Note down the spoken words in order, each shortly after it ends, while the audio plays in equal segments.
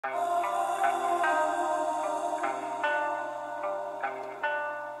I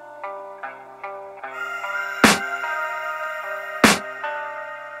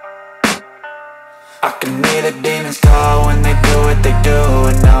can hear the demons call when they do what they do.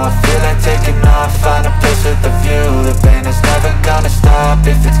 And now I feel like taking off, find a place with a view. The pain is never gonna stop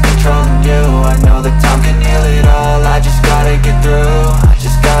if it's controlling you. I know that time can heal it all, I just gotta get through. I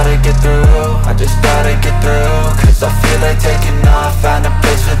just gotta get through, I just gotta get through. Cause I feel like taking off, find a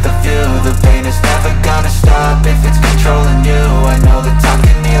place with a view. The pain is never gonna stop if it's controlling you. I know that time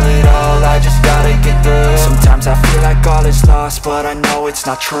can heal it all, I just gotta get through. Sometimes I feel like all is lost, but I know it's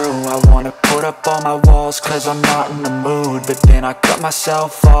not true. I wanna put up all my walls cause I'm not in the mood, but then I cut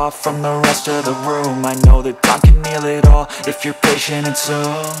myself off from the rest of the room. I know that time can heal it all if you're patient and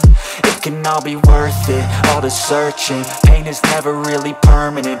soon it can all be worth it, all the searching. Pain is never really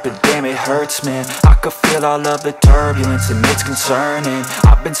permanent, but damn it hurts, man. I could feel all of the turbulence and it's concerning.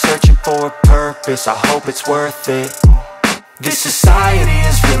 I've been searching for a purpose, I hope it's worth it. This society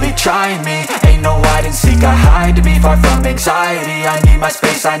is really trying me. Ain't no hide and seek, I hide to be far from anxiety. I need my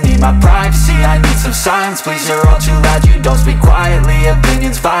space, I need my privacy. I need some silence, please, you're all too loud. You don't speak quietly,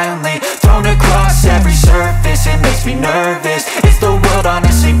 opinions violently thrown across every surface. It makes me nervous, is the world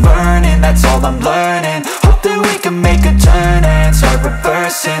honestly burning? That's all I'm learning. Hope that we can make a turn and start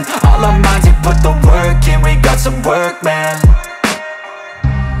reversing all our minds and put the work in. We got some work, man.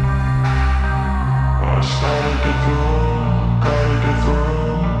 I just gotta get through.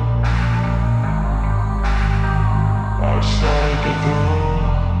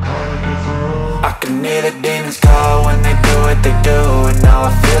 I can hear the demons call when they do what they do. And now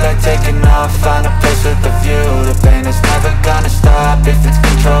I feel like taking off, find a place with a view. The pain is never gonna stop if it's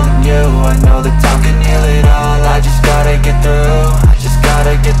controlling you. I know that time can heal it all, I just gotta get through. I just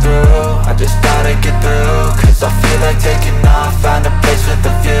gotta get through, I just gotta get through. Cause I feel like taking off, find a place with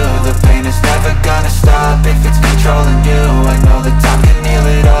a view. The pain is never gonna stop if it's controlling you. I know that time